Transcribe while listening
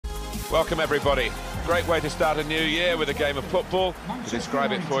Welcome everybody. Great way to start a new year with a game of football. To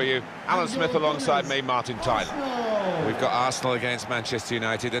describe it for you, Alan Smith alongside me, Martin Tyler. We've got Arsenal against Manchester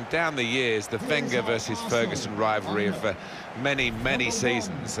United, and down the years, the Wenger versus Ferguson rivalry of many, many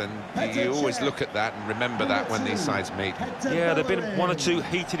seasons, and you always look at that and remember that when these sides meet. Yeah, there've been one or two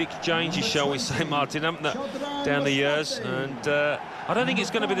heated exchanges, shall we say, Martin, haven't there, down the years, and I don't think it's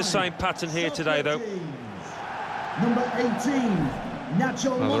going to be the same pattern here today, though. Number 18.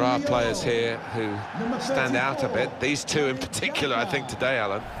 Well, there are players here who stand out a bit. These two in particular, I think, today,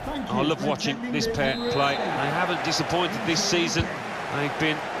 Alan. I love watching this pair play. They haven't disappointed this season. They've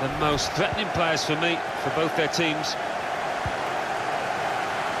been the most threatening players for me, for both their teams.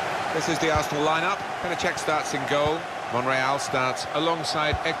 This is the Arsenal lineup. Penacek starts in goal. Monreal starts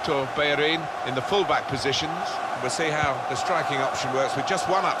alongside Hector Bellerin in the full-back positions. We'll see how the striking option works with just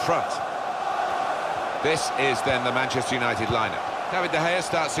one up front. This is then the Manchester United lineup. David De Gea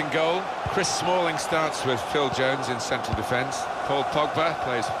starts in goal. Chris Smalling starts with Phil Jones in central defence. Paul Pogba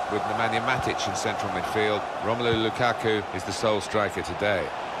plays with Nemanja Matic in central midfield. Romelu Lukaku is the sole striker today.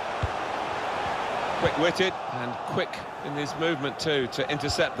 Quick-witted and quick in his movement too to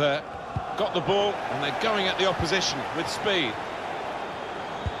intercept there. Got the ball and they're going at the opposition with speed.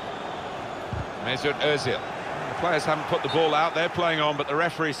 Mesut Ozil. The players haven't put the ball out, they're playing on, but the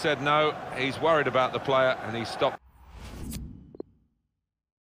referee said no. He's worried about the player and he stopped.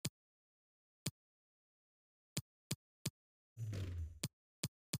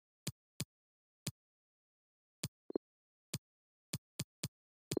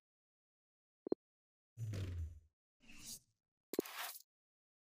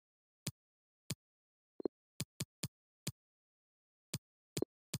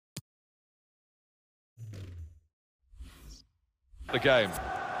 The game.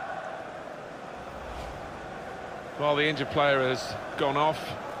 While the injured player has gone off,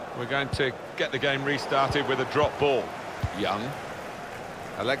 we're going to get the game restarted with a drop ball. Young.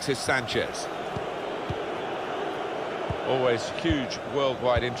 Alexis Sanchez. Always huge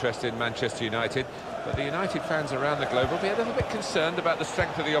worldwide interest in Manchester United, but the United fans around the globe will be a little bit concerned about the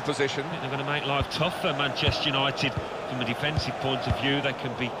strength of the opposition. They're going to make life tough for Manchester United from a defensive point of view. They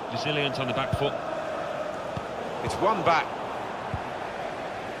can be resilient on the back foot. It's one back.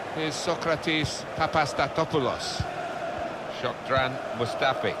 Here's Socrates Papastatopoulos. Shokdran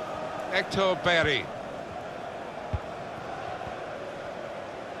Mustafi. Hector Bellerin.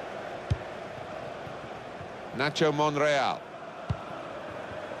 Nacho Monreal.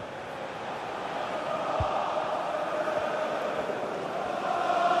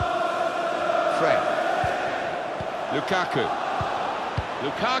 Fred. Lukaku.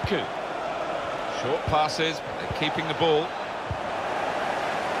 Short passes, but they're keeping the ball.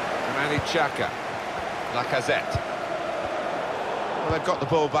 Granit Xhaka, Lacazette. Well, they've got the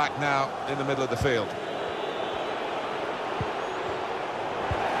ball back now in the middle of the field.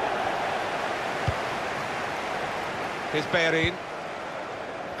 Here's Bellerin.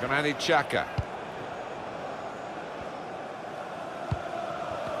 Granit Xhaka.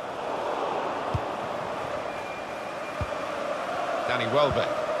 Danny Welbeck.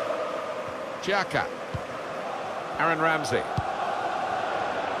 Xhaka. Aaron Ramsey.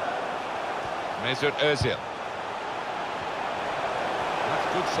 Mesut Ozil.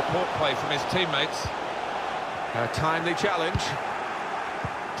 That's good support play from his teammates. A timely challenge.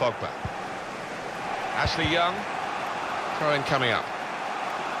 Pogba. Ashley Young. Throw-in coming up.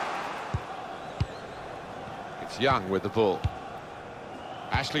 It's Young with the ball.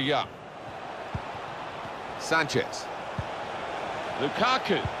 Ashley Young. Sanchez.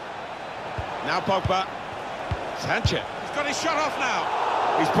 Lukaku. Now Pogba. Sanchez. He's got his shot off now.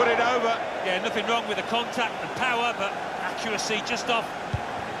 He's put it over. Yeah, nothing wrong with the contact and power, but accuracy just off.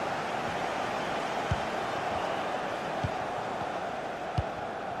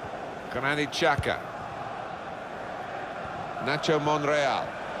 Granit Xhaka. Nacho Monreal.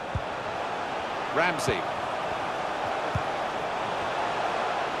 Ramsey.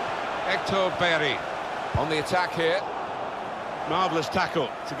 Hector Bellerin on the attack here. Marvellous tackle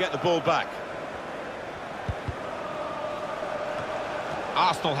to get the ball back.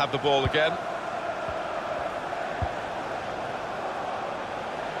 Arsenal have the ball again.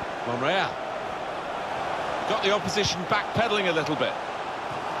 Monreal. Got the opposition backpedaling a little bit.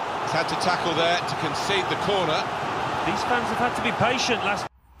 He's had to tackle there to concede the corner. These fans have had to be patient last.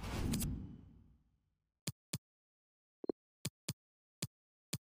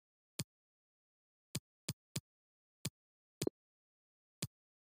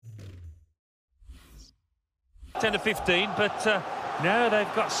 (10 to 15), but now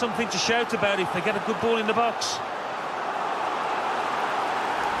they've got something to shout about if they get a good ball in the box.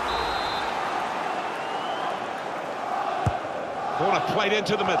 Corner played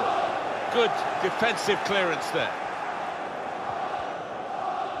into the middle. Good defensive clearance there.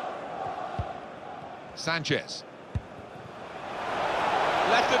 Sanchez.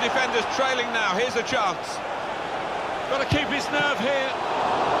 Left the defenders trailing now. Here's a chance. Got to keep his nerve here.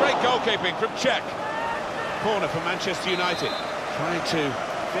 Great goalkeeping from Cech. Corner for Manchester United. Trying to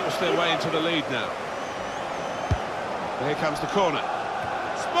force their way into the lead now. Here comes the corner.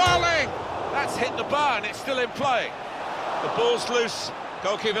 Smalling! That's hit the bar and it's still in play. The ball's loose.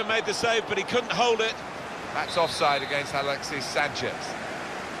 Goalkeeper made the save, but he couldn't hold it. That's offside against Alexis Sanchez.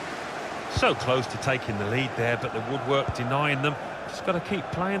 So close to taking the lead there, but the woodwork denying them. Just got to keep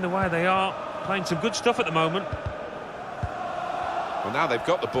playing the way they are. Playing some good stuff at the moment. Well, now they've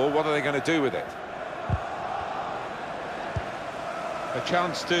got the ball, what are they going to do with it? A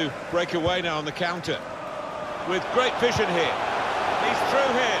chance to break away now on the counter. With great vision here. He's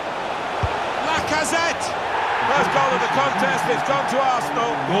through here. Lacazette! First goal of the contest, it's gone to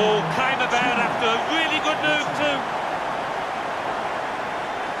Arsenal. Goal came about after a really good move too.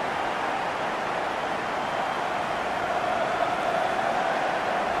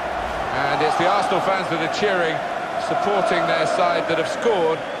 And it's the Arsenal fans that are cheering, supporting their side that have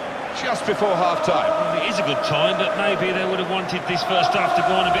scored just before half-time. Well, it is a good time, but maybe they would have wanted this first half to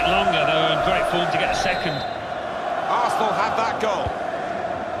go on a bit longer. They were in great form to get a second. Arsenal have that goal.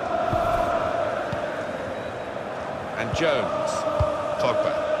 And Jones,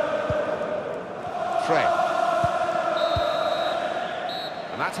 Pogba, Fred.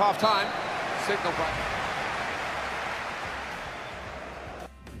 And that's half-time. Signal back.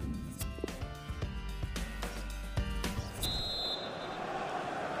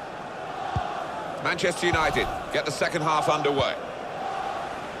 Manchester United get the second half underway.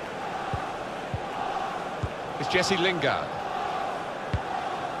 It's Jesse Lingard.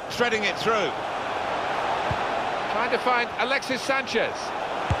 Threading it through. Trying to find Alexis Sanchez.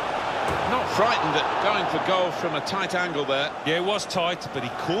 Not frightened at going for goal from a tight angle there. Yeah, it was tight, but he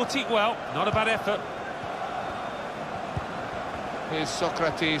caught it well. Not a bad effort. Here's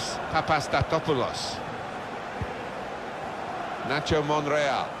Socrates Papastatopoulos. Nacho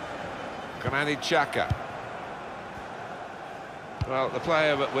Monreal. Granit Xhaka. Well, the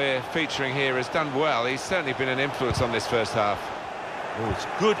player that we're featuring here has done well. He's certainly been an influence on this first half. Oh, it's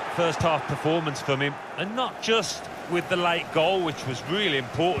good first half performance from him, and not just with the late goal, which was really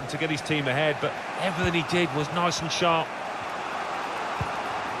important to get his team ahead, but everything he did was nice and sharp.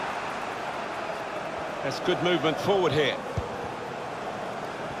 That's good movement forward here.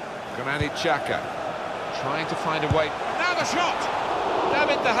 Granit Xhaka trying to find a way. Now the shot!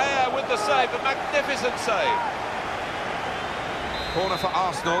 David De Gea with the save, a magnificent save. Corner for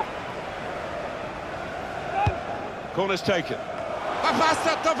Arsenal. Corner's taken.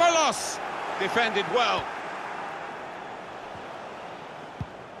 Papastatopoulos! Defended well.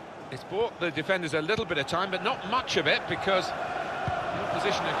 It's bought the defenders a little bit of time, but not much of it, because the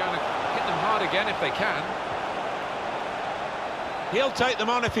opposition are going to hit them hard again if they can. He'll take them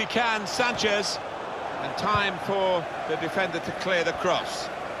on if he can, Sanchez. And time for the defender to clear the cross.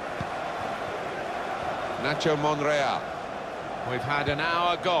 Nacho Monreal. We've had an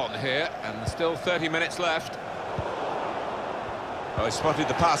hour gone here, and still 30 minutes left. Oh, he spotted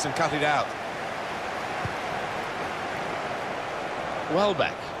the pass and cut it out.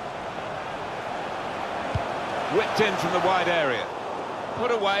 Welbeck. Whipped in from the wide area.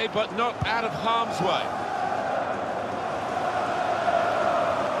 Put away, but not out of harm's way.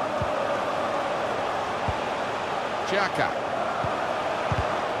 Xhaka.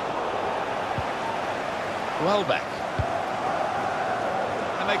 Welbeck.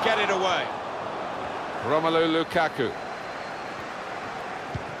 And they get it away. Romelu Lukaku.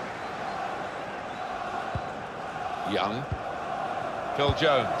 Young. Phil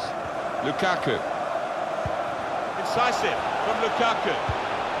Jones. Lukaku. Incisive from Lukaku.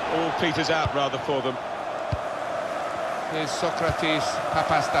 All peters out rather for them. Here's Socrates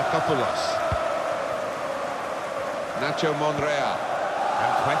Papastatopoulos. Nacho Monreal.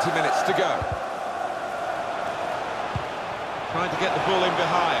 And 20 minutes to go. Trying to get the ball in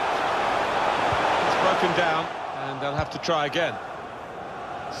behind. It's broken down, and they'll have to try again.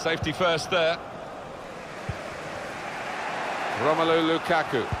 Safety first there. Romelu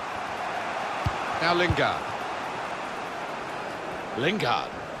Lukaku. Now Lingard. Lingard.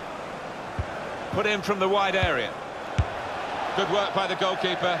 Put in from the wide area. Good work by the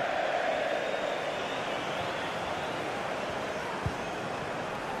goalkeeper.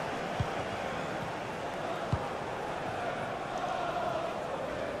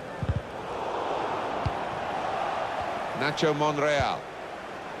 Nacho Monreal.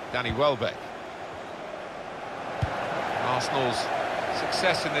 Danny Welbeck. Arsenal's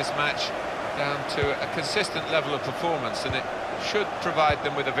success in this match down to a consistent level of performance, and it should provide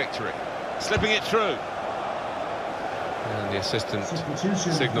them with a victory. Slipping it through. And the assistant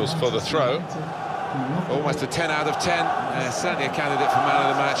signals for the throw. Almost a 10 out of 10. Certainly a candidate for man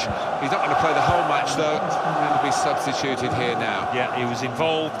of the match. He's not going to play the whole match, though. Going to be substituted here now. Yeah, he was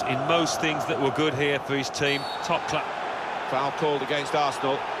involved in most things that were good here for his team. Top class. Foul called against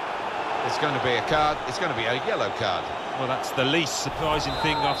Arsenal. It's going to be a card. It's going to be a yellow card. Well, that's the least surprising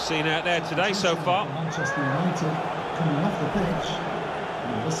thing I've seen out there today so far. Manchester United coming off the pitch.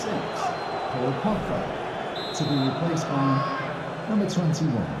 Number 6, Paul Pogba, to be replaced by number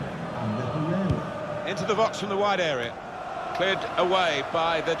 21, Ander Herrera. Into the box from the wide area. Cleared away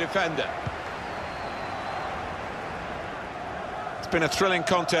by the defender. It's been a thrilling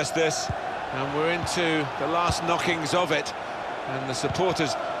contest, this, and we're into the last knockings of it. And the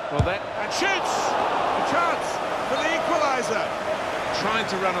supporters, well, and shoots! A chance for the equaliser. Trying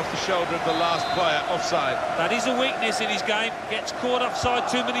to run off the shoulder of the last player, offside. That is a weakness in his game. Gets caught offside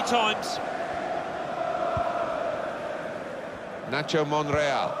too many times. Nacho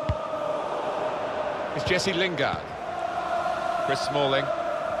Monreal. It's Jesse Lingard. Chris Smalling.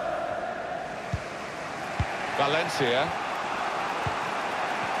 Valencia.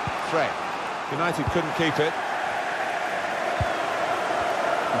 Fred. United couldn't keep it.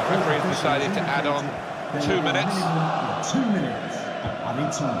 The referee's decided to add on 2 minutes. 2 minutes of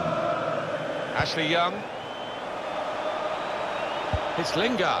added time. Ashley Young. It's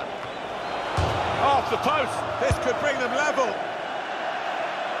Lingard. Off the post. This could bring them level.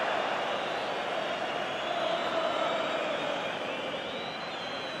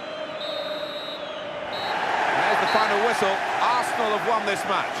 Final whistle. Arsenal have won this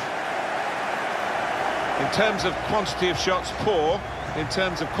match. In terms of quantity of shots, poor. In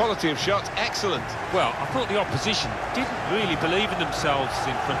terms of quality of shots, excellent. Well, I thought the opposition didn't really believe in themselves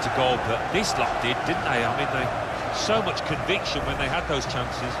in front of goal, but this lot did, didn't they? I mean, they so much conviction when they had those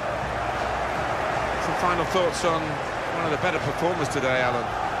chances. Some final thoughts on one of the better performers today, Alan?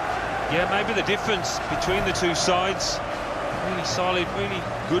 Yeah, maybe the difference between the two sides. Really solid, really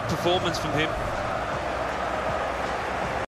good performance from him.